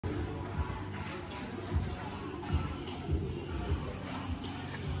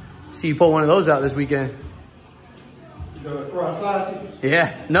See you pull one of those out this weekend. The cross ashi.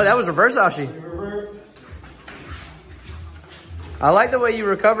 Yeah. No, that was reverse ashi. I like the way you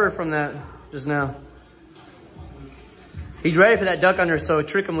recovered from that just now. He's ready for that duck under, so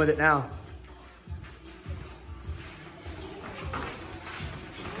trick him with it now.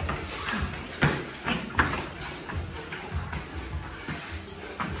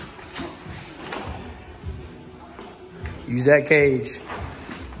 Use that cage.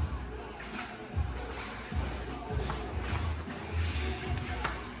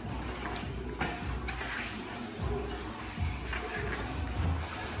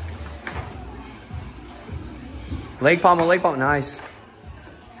 Leg palm, nice.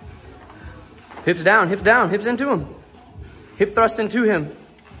 Hips down, hips into him. Hip thrust into him.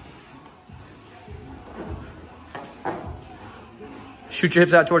 Shoot your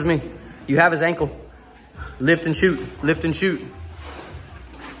hips out towards me. You have his ankle. Lift and shoot, lift and shoot.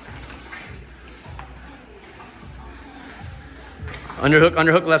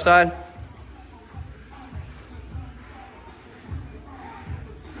 Underhook left side.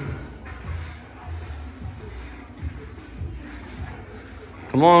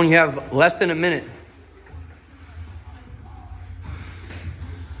 Come on, you have less than a minute.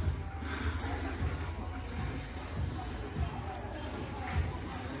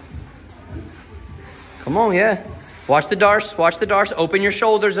 Come on, yeah. Watch the darce, Open your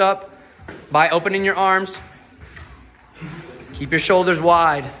shoulders up by opening your arms. Keep your shoulders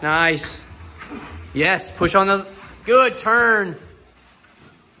wide, nice. Yes, push on the, good turn.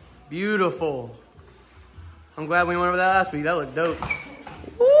 Beautiful. I'm glad we went over that last week, that looked dope.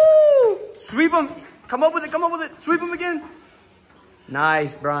 Woo! Sweep him, come up with it, sweep him again.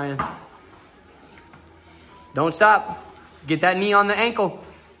 Nice, Brian. Don't stop, get that knee on the ankle.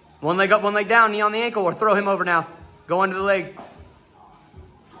 One leg up, one leg down, knee on the ankle, or throw him over now. Go under the leg.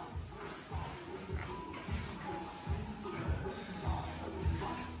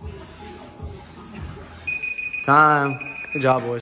 Time. Good job, boys.